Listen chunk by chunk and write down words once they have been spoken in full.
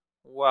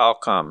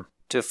Welcome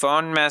to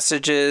Phone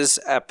Messages,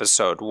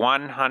 episode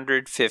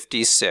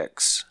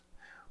 156.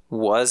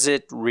 Was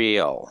it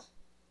real?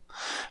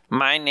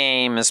 My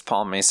name is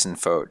Paul Mason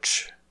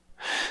Foch.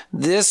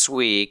 This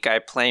week I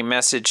play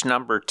message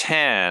number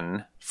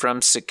 10 from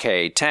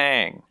Sakay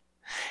Tang,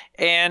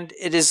 and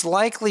it is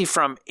likely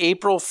from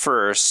April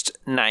 1st,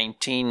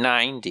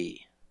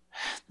 1990,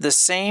 the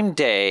same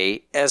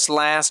day as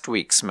last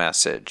week's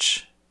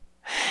message.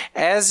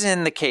 As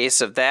in the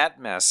case of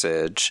that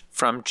message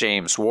from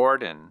James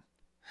Warden,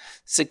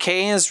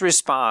 Sakay is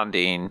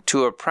responding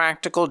to a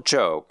practical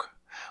joke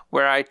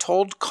where I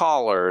told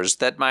callers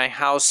that my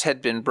house had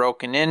been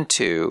broken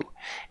into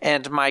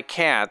and my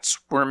cats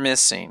were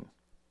missing.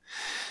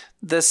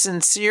 The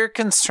sincere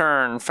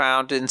concern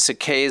found in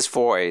Sakay's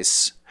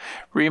voice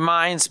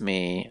reminds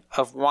me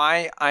of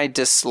why I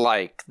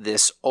dislike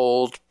this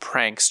old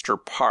prankster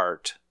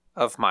part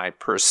of my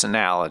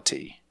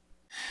personality.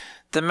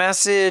 The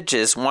message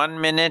is 1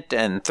 minute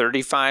and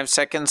 35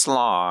 seconds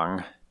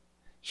long.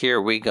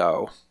 Here we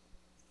go.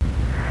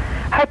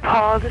 Hi,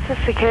 Paul. This is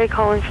Sakay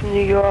calling from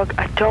New York.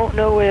 I don't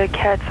know where the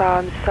cats are.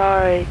 I'm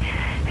sorry.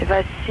 If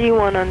I see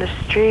one on the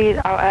street,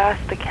 I'll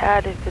ask the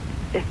cat if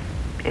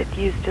it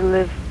used to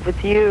live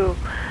with you.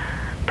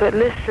 But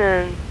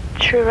listen,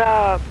 cheer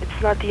up.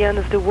 It's not the end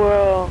of the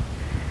world.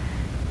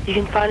 You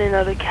can find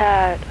another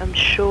cat, I'm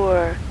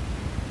sure.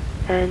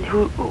 And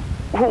who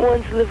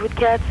wants to live with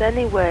cats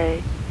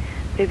anyway?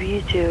 Maybe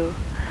you do.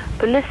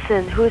 But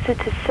listen, who is it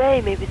to say?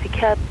 Maybe the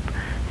cat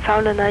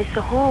found a nicer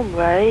home,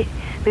 right?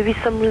 Maybe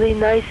some really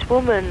nice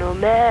woman or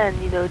man,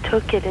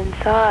 took it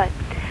inside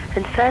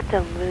and fed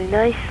them really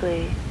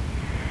nicely.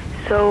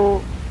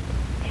 So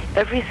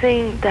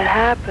everything that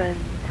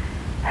happened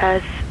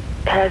has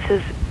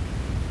its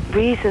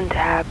reason to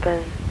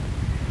happen.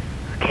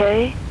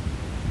 Okay?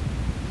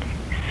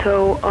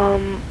 So,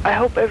 I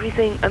hope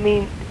everything,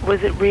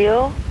 was it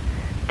real?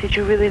 Did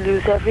you really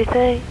lose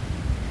everything?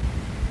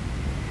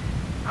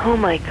 Oh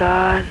my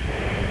God.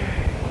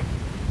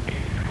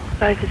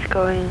 Life is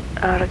going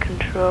out of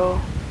control.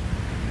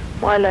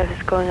 My life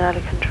is going out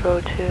of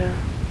control too.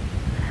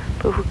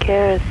 But who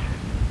cares?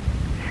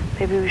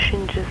 Maybe we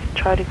shouldn't just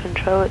try to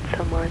control it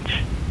so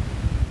much.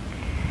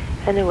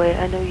 Anyway,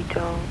 I know you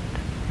don't.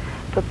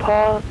 But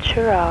Paul,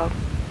 cheer out.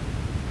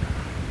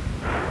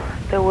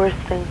 There are worse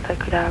things that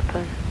could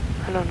happen.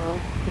 I don't know.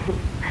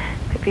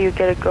 Maybe you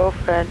get a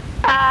girlfriend.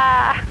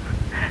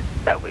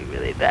 That would be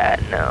really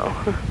bad. No.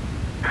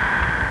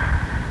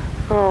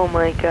 Oh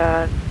my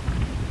God.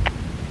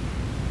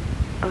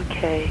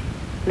 Okay,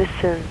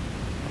 listen.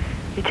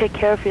 You take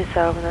care of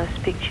yourself and I'll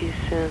speak to you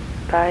soon.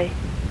 Bye.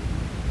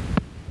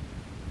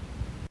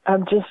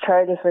 I'm just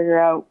trying to figure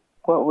out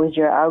what was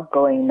your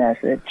outgoing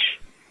message.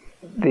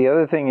 The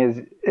other thing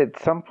is, at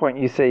some point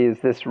you say,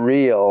 is this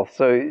real?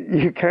 So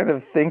you kind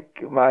of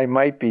think I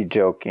might be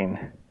joking.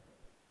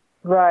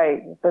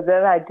 Right, but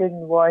then I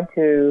didn't want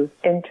to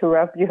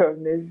interrupt your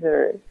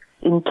misery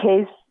in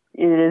case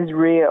it is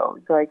real,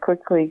 so I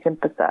quickly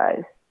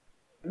sympathize.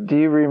 Do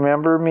you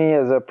remember me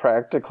as a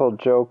practical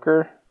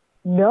joker?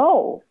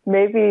 No,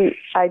 maybe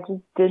I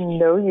just didn't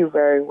know you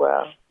very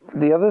well.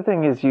 The other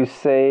thing is you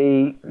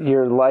say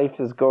your life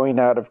is going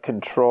out of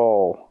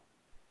control.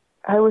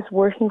 I was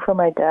working for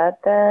my dad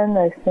then,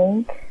 I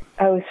think.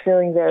 I was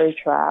feeling very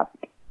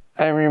trapped.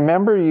 I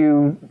remember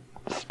you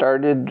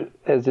started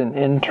as an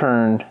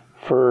intern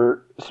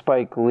for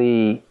Spike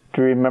Lee.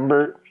 Do you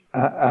remember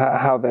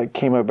how that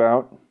came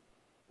about?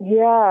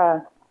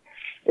 Yeah,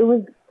 it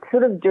was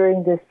sort of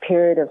during this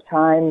period of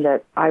time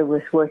that I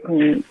was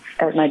working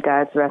at my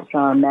dad's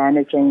restaurant,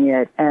 managing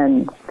it,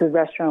 and the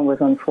restaurant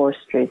was on 4th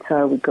Street, so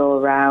I would go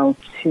around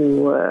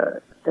to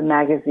the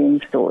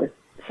magazine stores.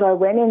 So I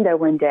went in there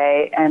one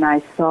day, and I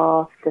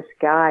saw this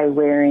guy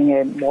wearing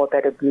a More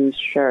Better Blues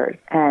shirt,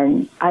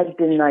 and I'd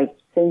been,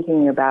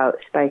 thinking about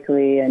Spike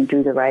Lee and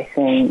Do the Right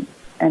Thing,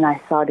 and I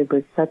thought it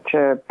was such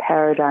a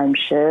paradigm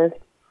shift.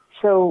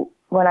 So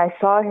when I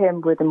saw him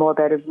with the More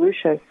Better Blue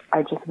shirt,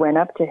 I just went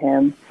up to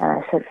him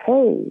and I said,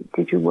 "Hey,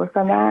 did you work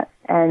on that?"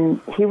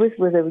 And he was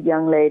with a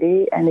young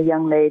lady, and the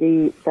young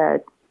lady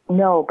said,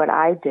 "No, but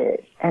I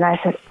did." And I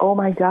said, "Oh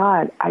my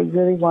God, I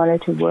really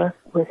wanted to work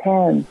with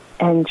him."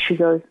 And she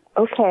goes,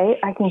 "Okay,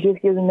 I can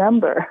give you the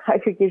number. I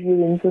could give you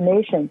the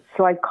information."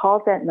 So I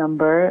called that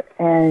number,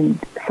 and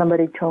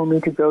somebody told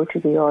me to go to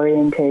the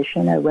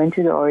orientation. I went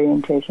to the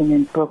orientation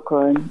in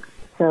Brooklyn,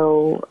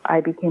 so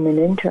I became an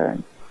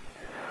intern.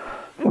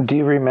 Do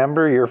you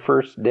remember your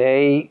first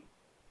day?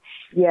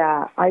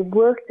 Yeah, I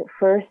worked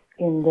first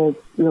in the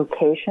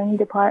location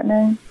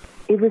department.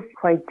 It was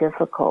quite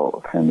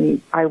difficult for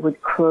me. I would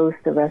close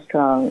the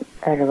restaurant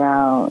at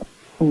around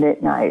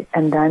midnight,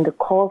 and then the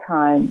call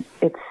time,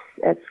 it's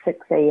at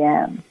 6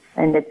 a.m.,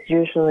 and it's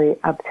usually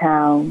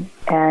uptown.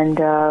 And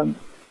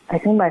I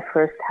think my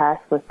first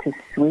task was to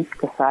sweep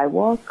the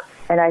sidewalk,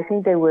 and I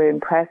think they were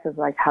impressed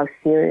with how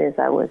serious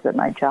I was at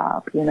my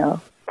job,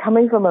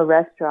 Coming from a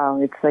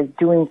restaurant, it's like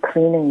doing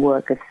cleaning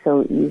work is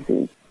so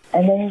easy.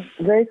 And then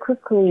very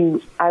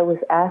quickly, I was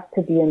asked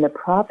to be in the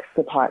props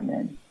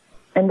department.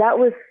 And that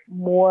was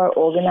more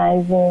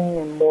organizing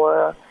and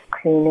more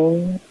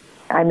cleaning.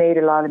 I made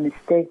a lot of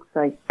mistakes,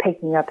 like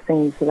picking up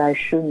things that I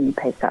shouldn't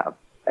pick up.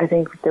 I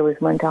think there was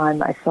one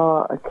time I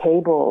saw a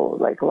cable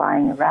like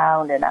lying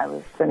around and I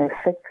was going to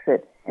fix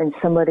it. And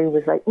somebody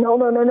was like, no,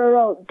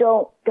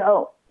 don't.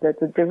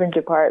 That's a different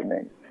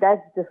department.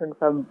 That's different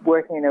from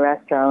working in a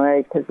restaurant,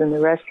 right? Because in the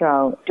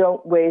restaurant,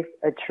 don't waste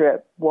a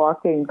trip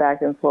walking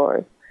back and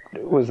forth.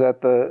 Was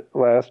that the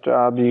last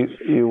job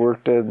you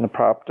worked in the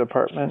prop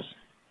department?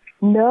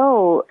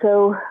 No.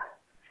 So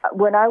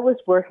when I was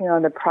working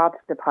on the props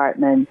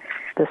department,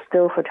 the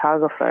still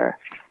photographer,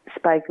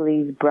 Spike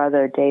Lee's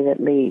brother, David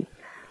Lee,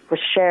 was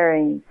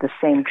sharing the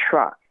same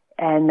truck.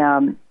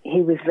 And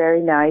he was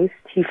very nice.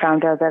 He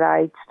found out that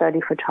I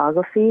study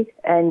photography.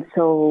 And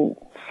so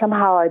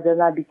somehow I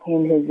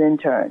became his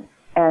intern.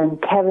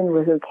 And Kevin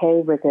was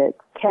okay with it.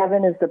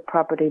 Kevin is the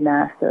property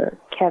master,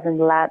 Kevin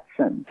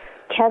Latson.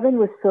 Kevin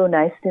was so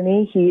nice to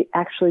me. He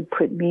actually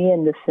put me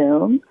in the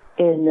film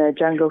in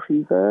Jungle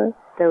Fever.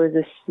 There was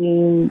a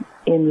scene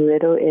in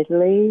Little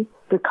Italy.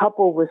 The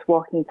couple was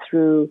walking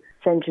through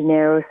San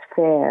Gennaro's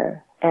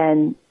fair,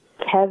 and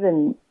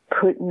Kevin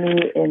put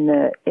me in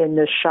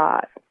the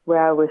shot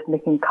where I was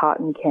making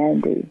cotton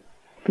candy.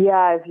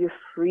 Yeah, if you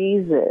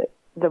freeze it,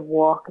 the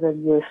walk that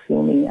you're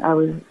seeing, I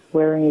was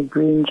wearing a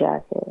green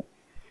jacket.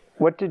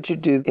 What did you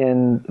do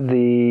in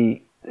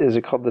the, is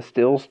it called the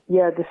stills?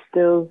 Yeah, the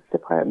stills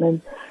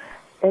department.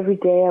 Every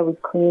day I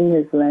would clean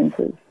his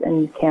lenses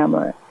and his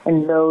camera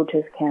and load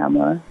his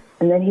camera.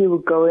 And then he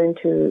would go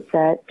into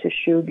that to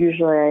shoot.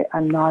 Usually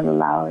I'm not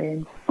allowed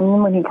in. And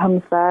then when he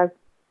comes back,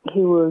 he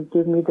will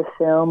give me the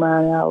film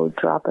and I would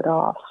drop it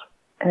off.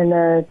 And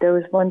there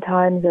was one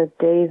time that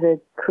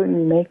David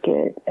couldn't make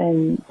it.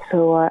 And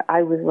so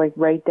I was like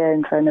right there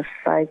in front of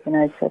Spike and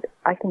I said,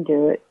 I can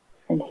do it.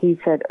 And he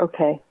said,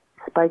 okay.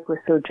 Spike was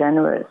so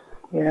generous,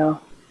 you know.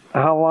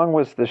 How long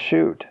was the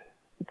shoot?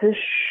 The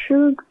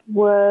shoot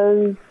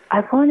was,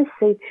 I want to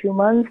say 2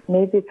 months.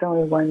 Maybe it's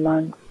only 1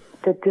 month.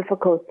 The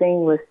difficult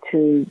thing was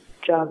to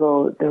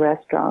juggle the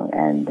restaurant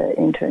and the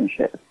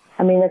internship.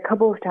 I mean, a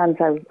couple of times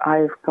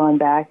I've gone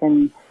back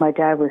and my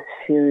dad was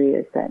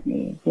furious at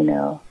me, you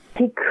know.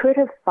 He could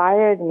have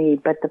fired me,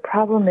 but the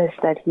problem is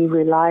that he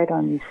relied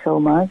on me so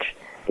much.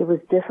 It was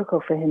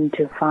difficult for him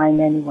to find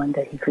anyone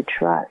that he could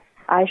trust.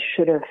 I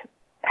should have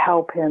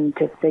helped him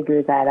to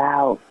figure that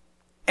out.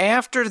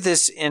 After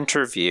this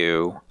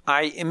interview,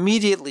 I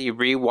immediately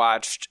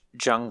rewatched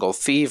Jungle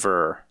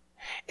Fever,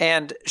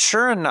 and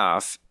sure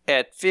enough,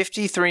 at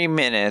 53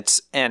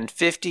 minutes and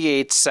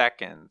 58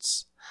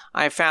 seconds,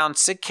 I found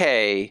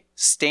Sakay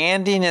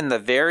standing in the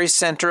very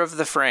center of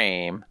the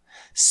frame,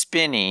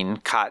 spinning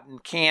cotton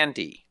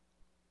candy.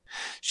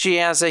 She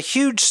has a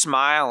huge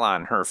smile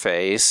on her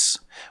face,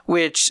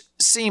 which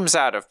seems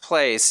out of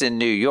place in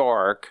New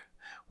York,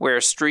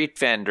 where street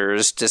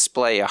vendors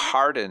display a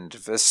hardened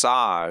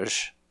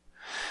visage.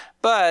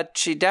 But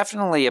she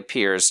definitely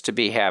appears to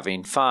be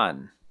having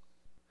fun.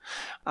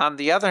 On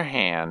the other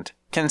hand,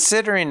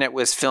 considering it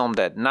was filmed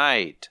at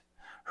night,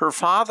 her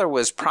father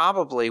was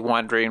probably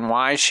wondering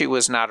why she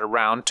was not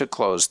around to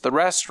close the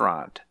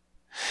restaurant.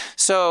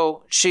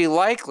 So she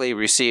likely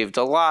received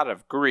a lot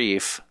of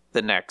grief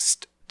the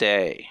next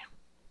day.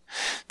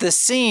 The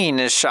scene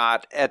is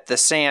shot at the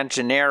San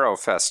Gennaro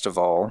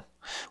Festival,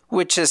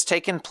 which has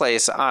taken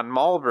place on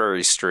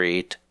Mulberry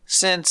Street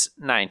since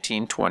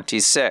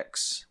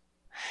 1926,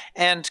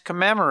 and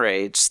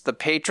commemorates the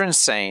patron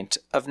saint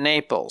of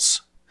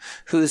Naples,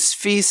 whose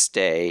feast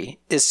day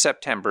is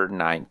September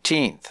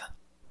 19th.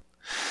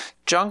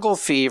 Jungle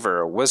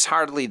Fever was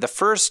hardly the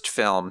first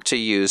film to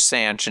use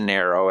San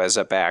Gennaro as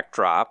a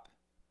backdrop.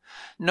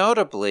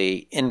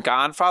 Notably, in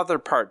Godfather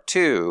Part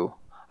 2,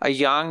 a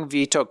young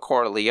Vito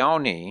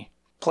Corleone,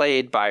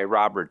 played by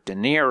Robert De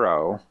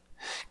Niro,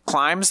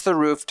 climbs the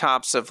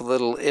rooftops of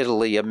Little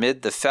Italy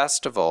amid the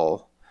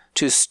festival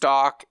to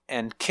stalk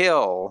and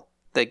kill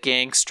the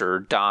gangster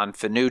Don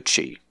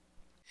Fanucci.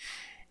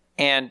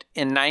 And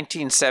in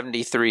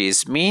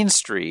 1973's Mean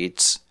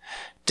Streets,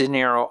 De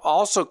Niro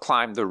also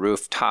climbed the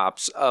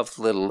rooftops of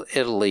Little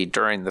Italy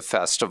during the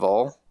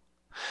festival,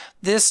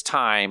 this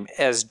time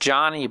as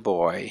Johnny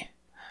Boy,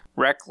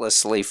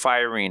 recklessly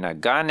firing a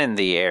gun in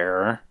the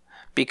air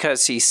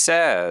because he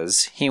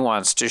says he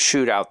wants to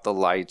shoot out the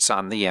lights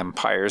on the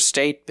Empire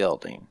State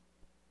Building.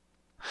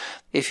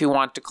 If you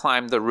want to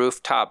climb the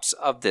rooftops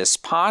of this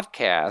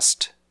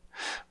podcast,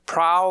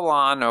 prowl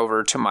on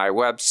over to my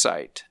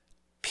website,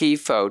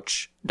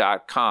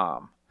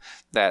 pfoch.com.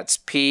 That's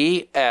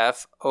pfotsch.com.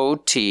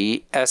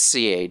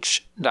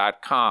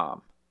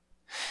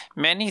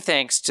 Many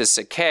thanks to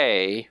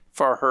Sakay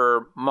for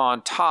her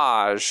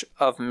montage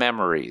of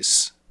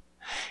memories.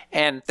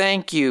 And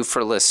thank you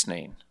for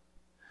listening.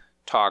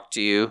 Talk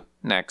to you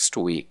next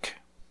week.